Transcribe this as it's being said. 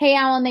Hey,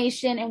 Owl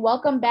Nation, and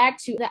welcome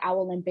back to the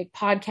Owl Olympic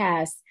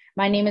podcast.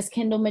 My name is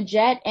Kendall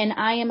Majette, and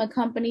I am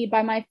accompanied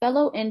by my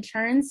fellow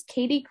interns,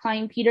 Katie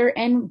Kleinpeter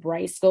and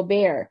Bryce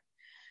Gobert.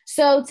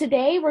 So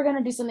today we're going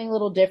to do something a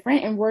little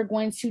different, and we're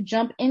going to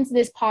jump into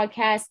this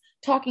podcast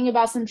talking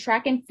about some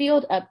track and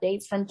field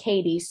updates from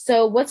Katie.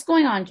 So what's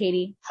going on,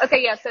 Katie?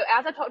 Okay, yeah, so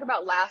as I talked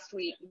about last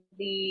week,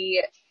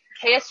 the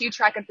KSU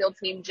track and field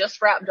team just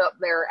wrapped up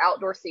their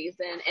outdoor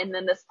season, and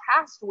then this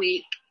past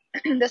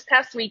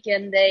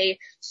weekend, they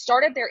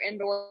started their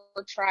indoor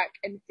track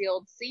and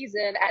field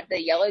season at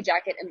the Yellow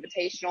Jacket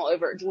Invitational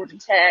over at Georgia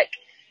Tech,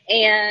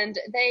 and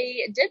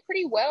they did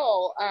pretty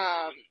well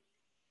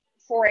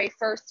for a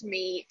first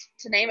meet.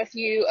 To name a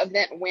few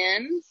event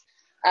wins,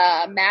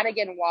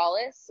 Madigan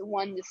Wallace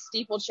won the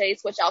steeplechase,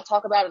 which I'll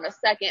talk about in a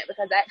second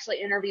because I actually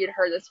interviewed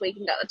her this week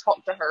and got to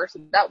talk to her, so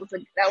that was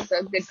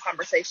a good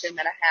conversation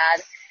that I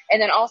had.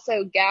 And then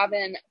also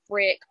Gavin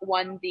Frick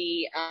won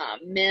the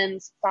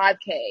men's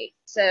 5K.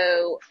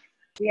 So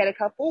we had a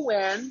couple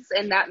wins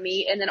in that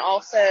meet. And then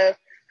also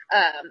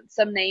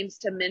some names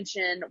to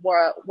mention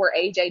were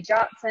AJ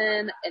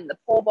Johnson in the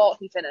pole vault.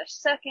 He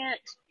finished second.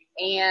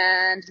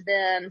 And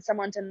then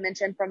someone to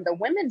mention from the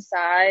women's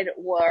side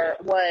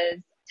was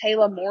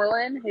Taylor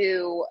Moreland,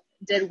 who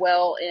did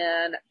well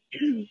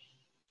in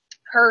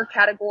her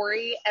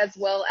category, as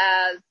well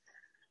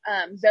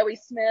as Zoe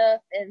Smith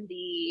in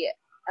the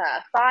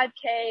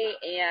 5K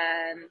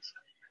and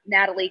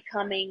Natalie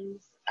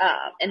Cummings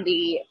in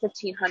the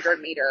 1500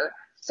 meter.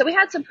 So we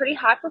had some pretty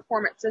high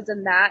performances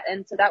in that,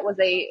 and so that was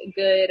a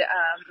good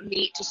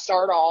meet to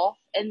start off.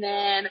 And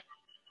then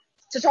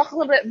to talk a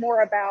little bit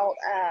more about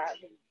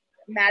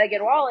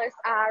Madigan Wallace,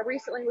 I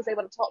recently was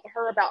able to talk to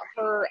her about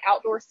her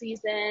outdoor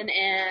season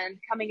and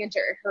coming into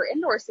her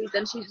indoor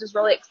season. She's just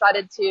really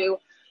excited to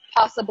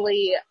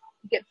possibly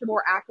get some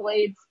more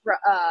accolades,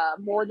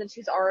 more than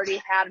she's already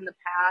had in the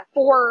past.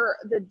 For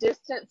the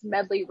distance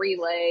medley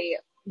relay,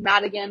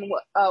 Madigan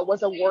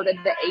was awarded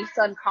the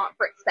ASUN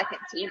Conference second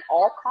team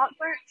all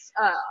conference.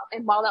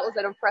 And while that was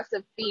an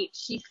impressive feat,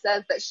 she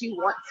says that she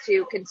wants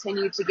to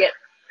continue to get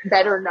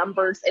better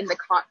numbers in the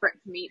conference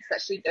meets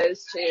that she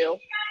goes to.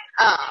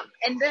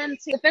 And then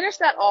to finish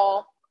that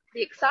off,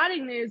 the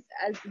exciting news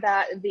is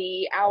that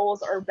the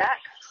Owls are back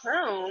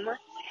home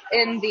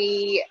in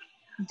the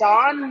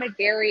Don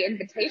McGarry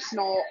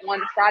Invitational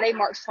on Friday,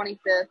 March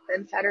 25th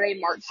and Saturday,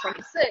 March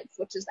 26th,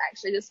 which is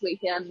actually this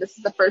weekend. This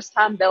is the first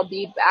time they'll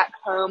be back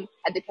home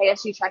at the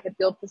KSU track and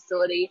field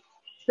facility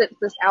since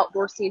this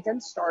outdoor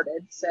season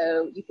started.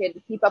 So you can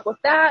keep up with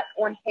that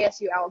on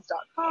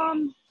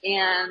KSUOwls.com.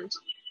 And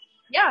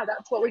yeah,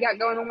 that's what we got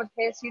going on with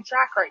KSU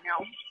track right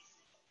now.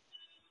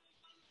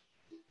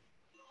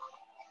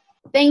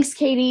 Thanks,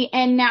 Katie.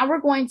 And now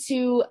we're going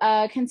to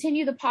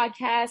continue the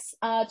podcast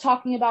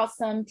talking about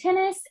some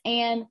tennis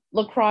and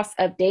lacrosse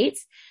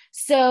updates.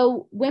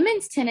 So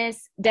women's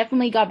tennis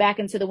definitely got back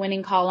into the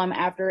winning column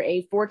after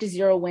a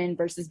 4-0 win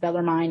versus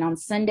Bellarmine on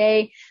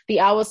Sunday. The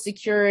Owls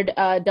secured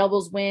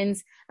doubles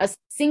wins.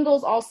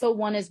 Singles also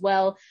won as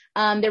well.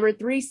 There were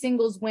 3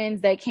 singles wins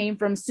that came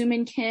from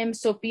Suman Kim,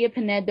 Sophia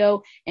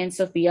Pinedo, and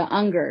Sophia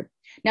Unger.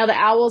 Now, the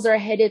Owls are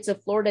headed to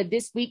Florida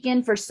this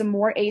weekend for some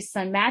more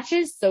ASUN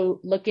matches, so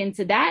look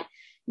into that.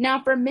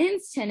 Now, for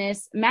men's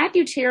tennis,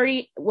 Matthew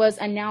Terry was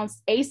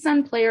announced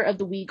ASUN Player of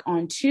the Week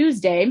on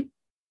Tuesday.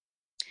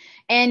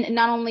 And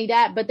not only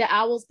that, but the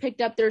Owls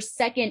picked up their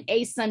second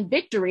ASUN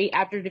victory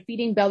after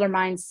defeating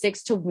Bellarmine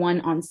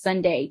 6-1 on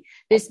Sunday.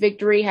 This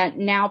victory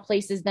now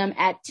places them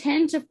at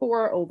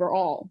 10-4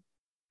 overall.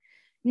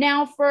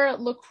 Now, for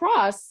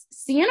lacrosse,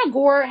 Sienna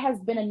Gore has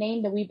been a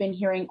name that we've been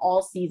hearing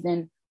all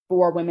season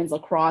for women's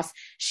lacrosse.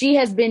 She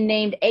has been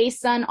named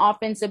ASUN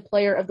Offensive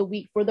Player of the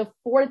Week for the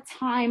 4th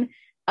time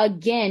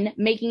again,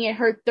 making it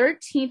her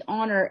 13th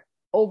honor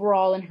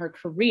overall in her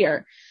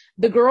career.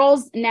 The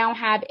girls now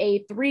have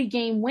a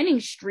 3-game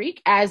winning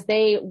streak as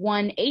they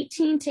won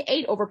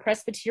 18-8 over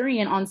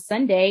Presbyterian on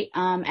Sunday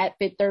at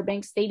Fifth Third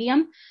Bank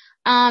Stadium.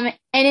 And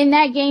in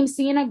that game,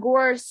 Sienna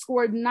Gore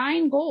scored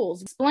 9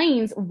 goals,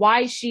 explains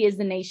why she is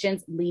the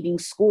nation's leading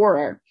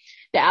scorer.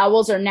 The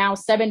Owls are now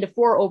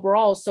 7-4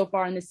 overall so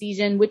far in the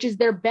season, which is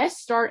their best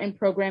start in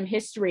program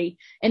history.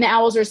 And the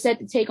Owls are set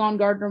to take on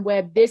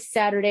Gardner-Webb this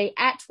Saturday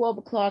at 12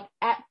 o'clock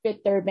at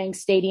Fifth Third Bank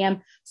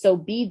Stadium. So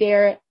be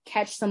there,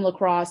 catch some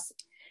lacrosse.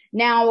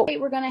 Now,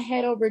 we're going to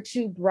head over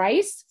to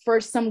Bryce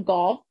for some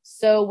golf.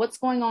 So what's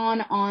going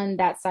on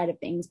that side of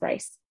things,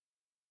 Bryce?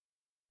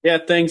 Yeah,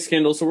 thanks,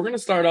 Kendall. So we're going to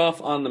start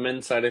off on the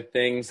men's side of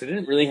things. They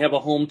didn't really have a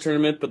home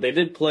tournament, but they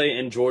did play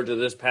in Georgia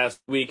this past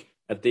week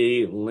at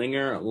the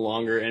Linger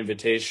Longer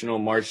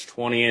Invitational, March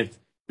 20th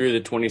through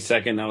the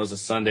 22nd. That was a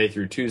Sunday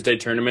through Tuesday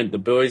tournament.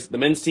 The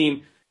men's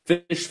team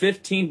finished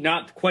 15th,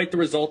 not quite the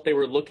result they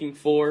were looking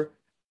for,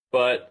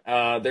 but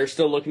they're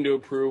still looking to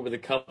improve with a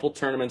couple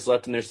tournaments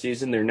left in their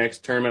season. Their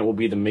next tournament will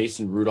be the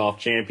Mason Rudolph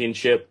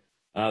Championship.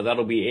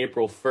 That'll be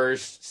April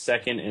 1st,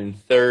 2nd,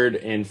 and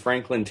 3rd in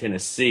Franklin,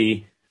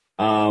 Tennessee.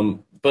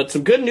 But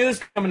some good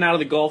news coming out of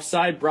the golf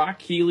side. Brock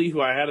Keeley,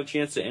 who I had a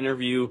chance to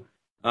interview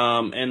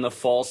in the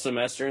fall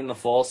semester, in the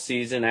fall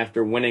season,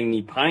 after winning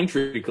the Pine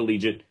Tree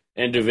Collegiate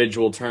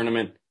Individual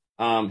Tournament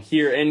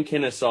here in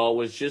Kennesaw,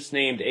 was just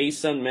named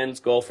ASUN Men's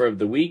Golfer of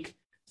the Week.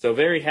 So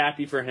very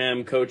happy for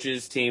him.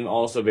 Coaches, team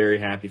also very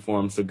happy for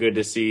him. So good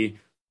to see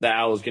the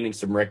Owls getting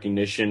some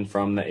recognition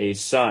from the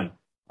ASUN.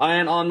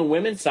 And on the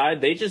women's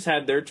side, they just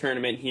had their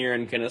tournament here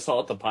in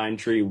Kennesaw at the Pine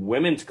Tree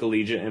Women's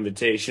Collegiate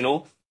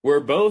Invitational, where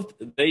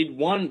they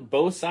won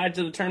both sides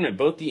of the tournament,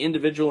 both the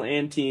individual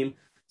and team.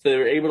 So they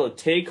were able to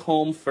take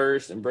home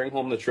first and bring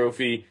home the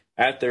trophy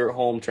at their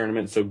home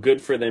tournament. So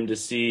good for them to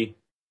see.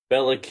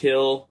 Bella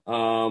Kill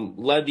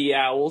led the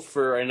Owls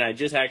and I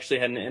just actually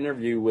had an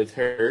interview with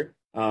her,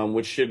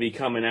 which should be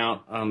coming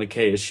out on the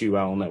KSU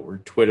Owl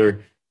Network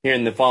Twitter here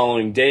in the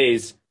following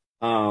days.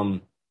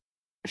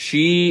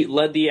 She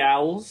led the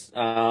Owls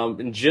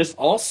and just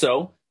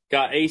also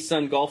got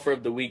ASUN Golfer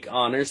of the Week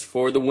honors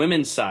for the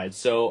women's side.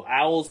 So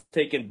Owls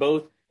taking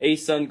both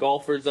ASUN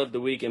Golfers of the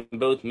Week in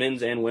both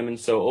men's and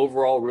women's. So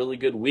overall, really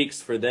good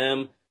weeks for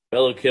them.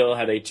 Bella Kill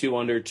had a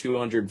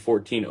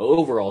 214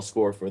 overall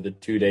score for the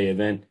two-day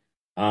event.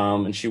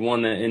 And she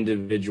won the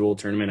individual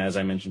tournament, as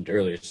I mentioned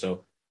earlier.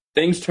 So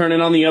things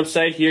turning on the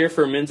upside here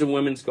for men's and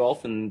women's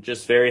golf, and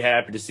just very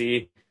happy to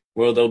see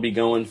where they'll be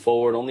going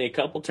forward. Only a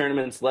couple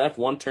tournaments left,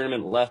 one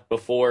tournament left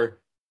before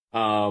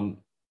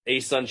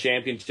ASUN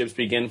championships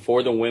begin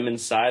for the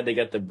women's side. They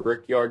got the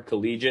Brickyard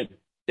Collegiate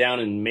down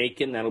in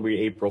Macon. That'll be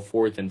April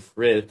 4th and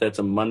 5th. That's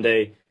a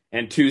Monday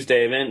and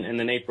Tuesday event. And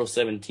then April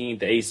 17th,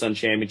 the ASUN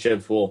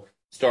championships will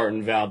start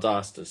in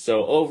Valdosta.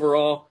 So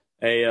overall,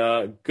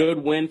 a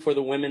good win for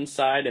the women's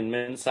side, and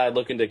men's side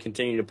looking to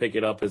continue to pick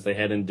it up as they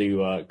head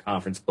into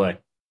conference play.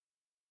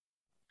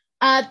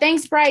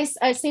 Thanks, Bryce.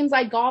 It seems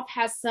like golf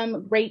has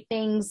some great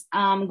things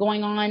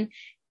going on.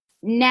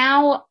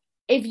 Now,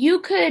 if you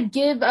could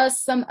give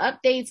us some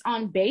updates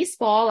on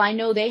baseball, I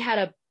know they had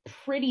a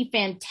pretty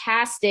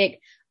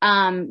fantastic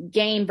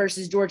game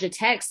versus Georgia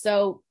Tech.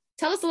 So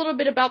tell us a little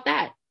bit about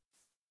that.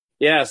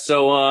 Yeah,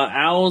 so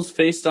Owls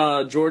faced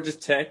Georgia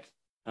Tech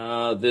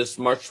this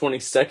March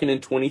 22nd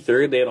and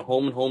 23rd. They had a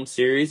home-and-home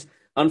series.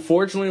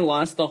 Unfortunately,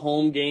 lost the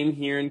home game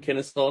here in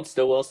Kennesaw at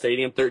Stillwell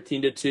Stadium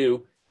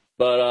 13-2.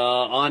 But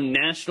on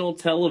national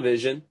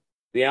television,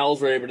 the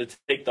Owls were able to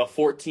take the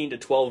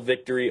 14-12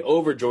 victory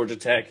over Georgia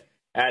Tech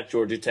at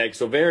Georgia Tech.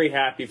 So very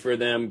happy for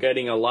them,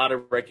 getting a lot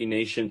of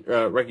recognition,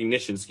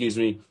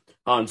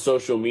 on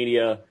social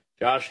media.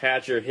 Josh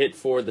Hatcher hit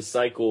for the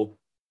cycle,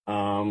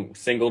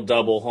 single,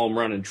 double, home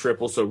run, and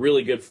triple. So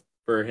really good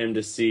for him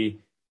to see,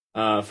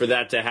 for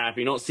that to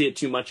happen. You don't see it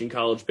too much in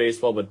college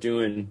baseball, but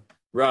doing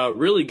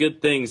really good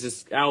things.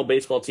 This Owl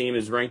baseball team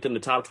is ranked in the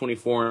top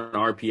 24 in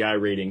RPI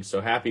rating. So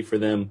happy for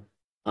them.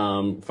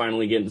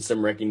 Finally getting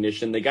some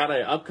recognition. They got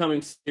an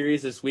upcoming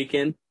series this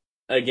weekend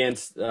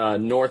against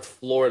North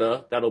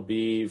Florida. That'll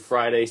be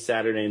Friday,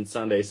 Saturday, and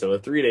Sunday. So a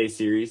 3-day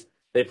series.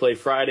 They play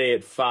Friday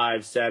at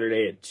 5,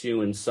 Saturday at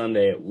 2, and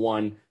Sunday at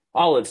 1,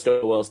 all at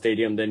Stillwell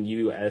Stadium. Then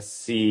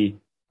USC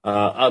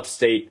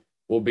Upstate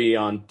will be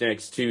on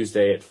next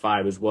Tuesday at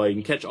 5 as well. You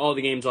can catch all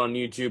the games on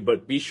YouTube,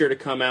 but be sure to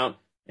come out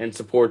and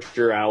support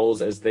your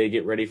Owls as they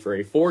get ready for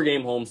a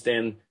 4-game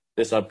homestand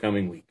this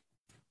upcoming week.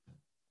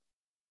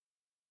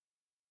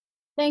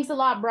 Thanks a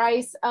lot,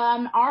 Bryce.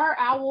 Our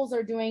Owls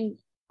are doing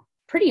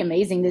pretty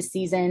amazing this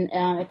season,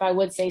 if I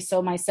would say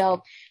so myself.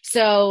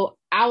 So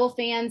Owl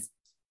fans,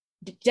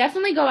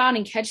 definitely go out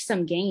and catch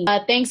some games.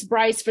 Thanks,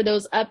 Bryce, for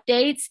those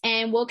updates,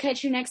 and we'll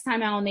catch you next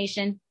time, Owl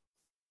Nation.